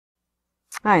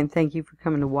Hi, and thank you for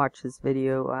coming to watch this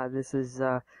video. This is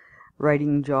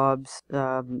writing jobs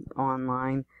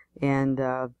online, and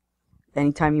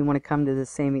anytime you want to come to the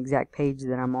same exact page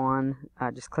that I'm on,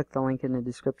 just click the link in the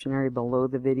description area below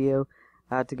the video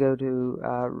to go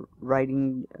to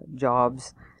writing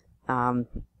jobs. And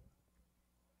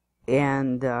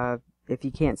if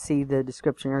you can't see the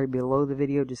description area below the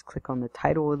video, just click on the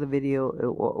title of the video.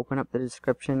 It will open up the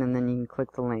description, and then you can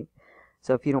click the link.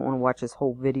 So if you don't want to watch this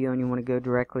whole video and you want to go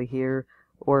directly here,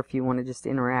 or if you want to just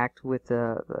interact with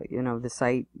the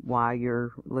site while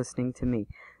you're listening to me.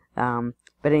 But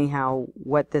anyhow,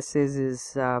 what this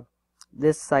is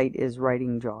this site is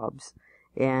writing jobs,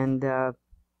 and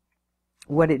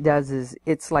what it does is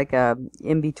it's like a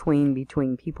in-between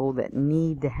between people that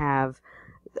need to have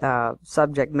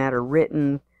subject matter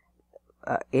written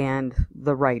and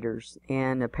the writers.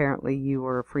 And apparently you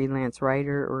are a freelance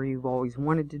writer, or you've always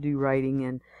wanted to do writing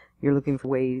and you're looking for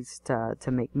ways to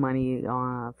make money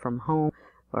from home,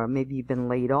 or maybe you've been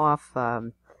laid off.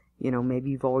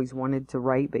 Maybe you've always wanted to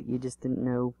write but you just didn't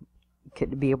know to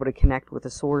be able to connect with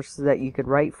a source that you could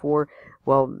write for.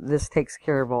 Well, this takes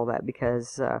care of all that,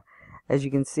 because as you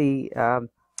can see,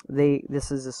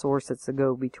 this is a source that's a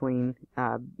go-between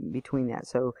between that.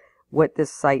 So what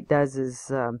this site does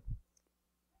is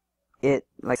like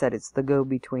I said, it's the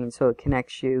go-between, so it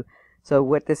connects you. So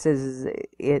what this is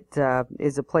it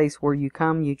is a place where you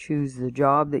come, you choose the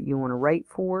job that you want to write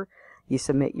for, you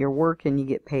submit your work, and you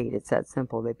get paid. It's that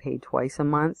simple. They pay twice a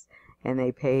month, and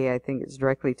they pay, I think it's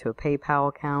directly to a PayPal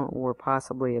account or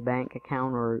possibly a bank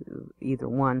account, or either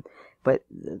one. But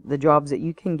the jobs that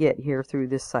you can get here through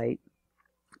this site,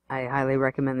 I highly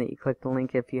recommend that you click the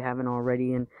link if you haven't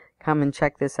already and come and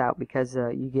check this out, because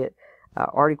you get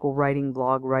article writing,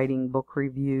 blog writing, book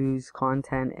reviews,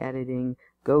 content editing,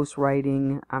 ghost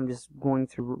writing. I'm just going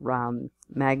through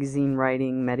magazine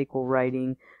writing, medical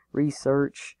writing,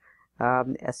 research,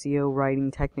 SEO writing,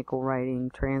 technical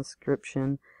writing,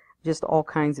 transcription, just all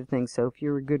kinds of things. So if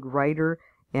you're a good writer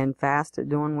and fast at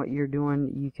doing what you're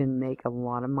doing, you can make a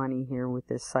lot of money here with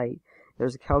this site.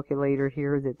 There's a calculator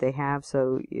here that they have,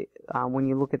 so when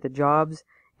you look at the jobs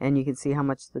and you can see how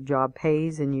much the job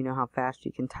pays, and you know how fast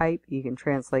you can type, you can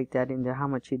translate that into how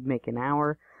much you'd make an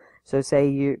hour. So say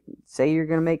you're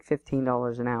going to make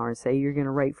 $15 an hour, and say you're going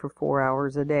to write for 4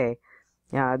 hours a day.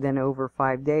 Then over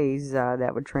 5 days,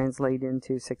 that would translate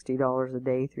into $60 a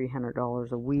day,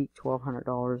 $300 a week,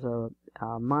 $1,200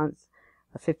 a month,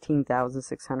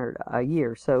 $15,600 a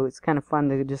year. So it's kind of fun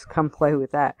to just come play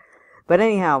with that. But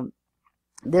anyhow,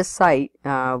 this site,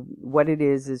 what it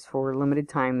is for a limited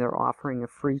time, they're offering a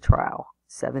free trial,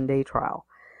 7-day trial.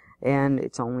 And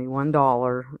it's only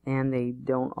 $1, and they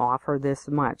don't offer this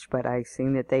much, but I've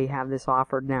seen that they have this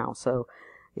offered now. So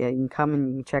yeah, you can come and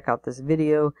you can check out this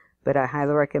video. But I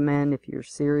highly recommend, if you're a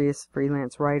serious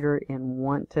freelance writer and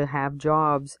want to have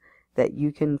jobs that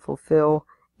you can fulfill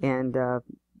and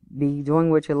be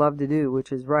doing what you love to do,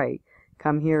 which is write,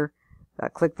 come here,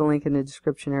 click the link in the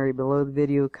description area below the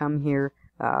video, come here,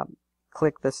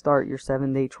 click the start your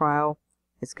 7-day trial.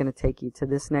 It's going to take you to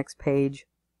this next page,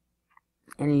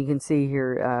 and you can see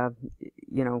here,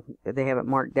 they have it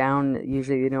marked down.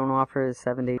 Usually they don't offer a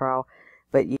 7-day trial,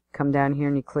 but you come down here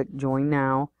and you click join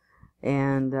now,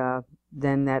 and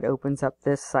then that opens up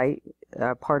this site,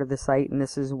 part of the site, and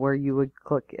this is where you would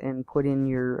click and put in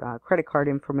your credit card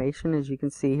information. As you can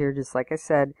see here, just like I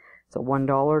said, it's a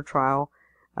 $1 trial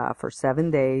for 7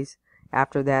 days.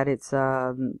 After that, it's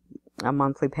a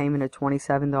monthly payment of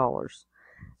 $27.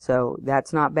 So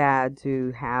that's not bad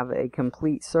to have a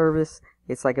complete service.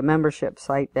 It's like a membership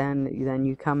site. Then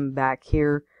you come back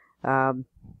here to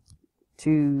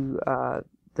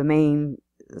the main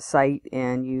site,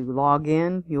 and you log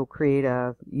in. You'll create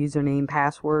a username,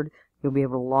 password. You'll be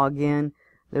able to log in.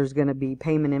 There's going to be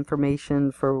payment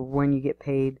information for when you get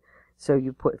paid, so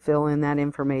you fill in that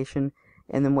information,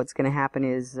 and then what's going to happen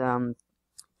is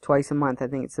twice a month, I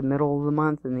think it's the middle of the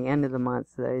month and the end of the month,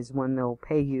 is when they'll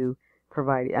pay you,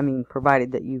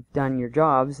 provided that you've done your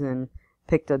jobs and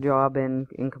picked a job and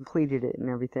completed it and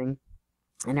everything,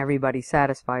 and everybody's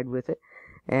satisfied with it.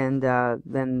 And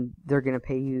then they're going to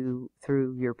pay you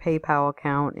through your PayPal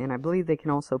account, and I believe they can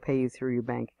also pay you through your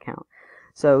bank account.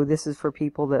 So this is for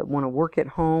people that want to work at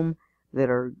home,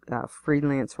 that are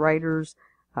freelance writers.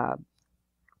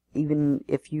 Even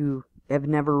if you have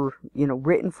never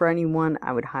written for anyone,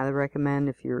 I would highly recommend,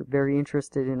 if you're very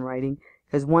interested in writing.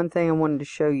 Because one thing I wanted to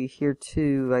show you here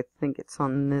too, I think it's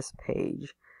on this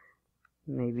page,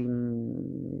 maybe,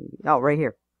 oh, right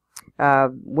here.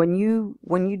 When you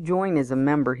join as a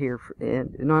member here,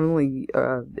 not only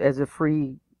as a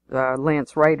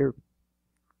freelance writer,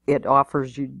 it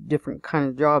offers you different kind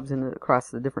of jobs across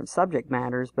the different subject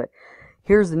matters. But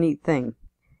here's the neat thing.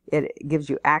 It gives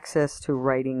you access to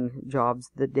writing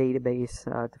jobs, the database,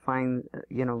 to find,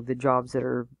 the jobs that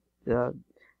are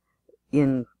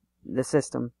in the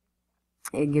system.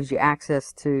 It gives you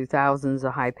access to thousands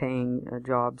of high-paying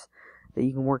jobs that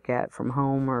you can work at from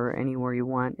home or anywhere you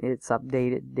want. It's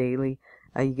updated daily.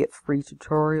 You get free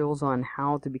tutorials on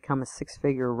how to become a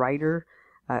six-figure writer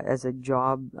as a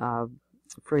job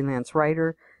freelance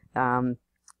writer,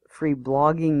 free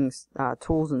blogging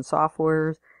tools and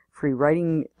softwares, free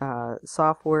writing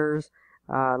softwares,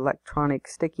 electronic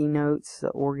sticky notes,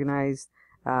 organized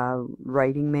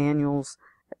writing manuals,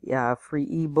 free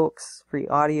ebooks, free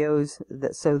audios,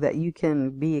 so that you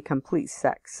can be a complete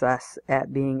success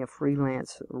at being a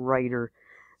freelance writer.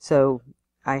 So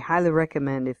I highly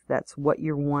recommend, if that's what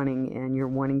you're wanting and you're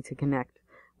wanting to connect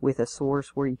with a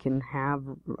source where you can have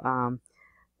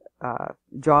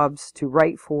jobs to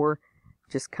write for,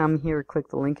 just come here, click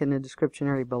the link in the description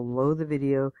area below the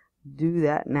video. Do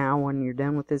that now when you're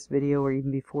done with this video, or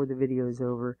even before the video is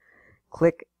over.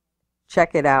 Click,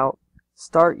 check it out,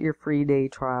 start your free day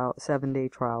trial, 7-day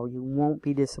trial. You won't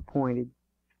be disappointed.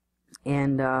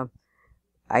 And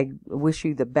I wish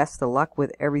you the best of luck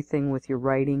with everything with your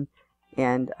writing,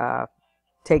 and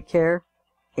take care.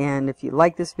 And if you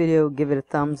like this video, give it a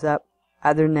thumbs up.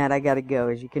 Other than that, I gotta go.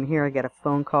 As you can hear, I got a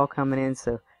phone call coming in,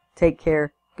 so take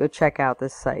care. Go check out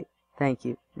this site. Thank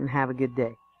you, and have a good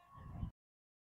day.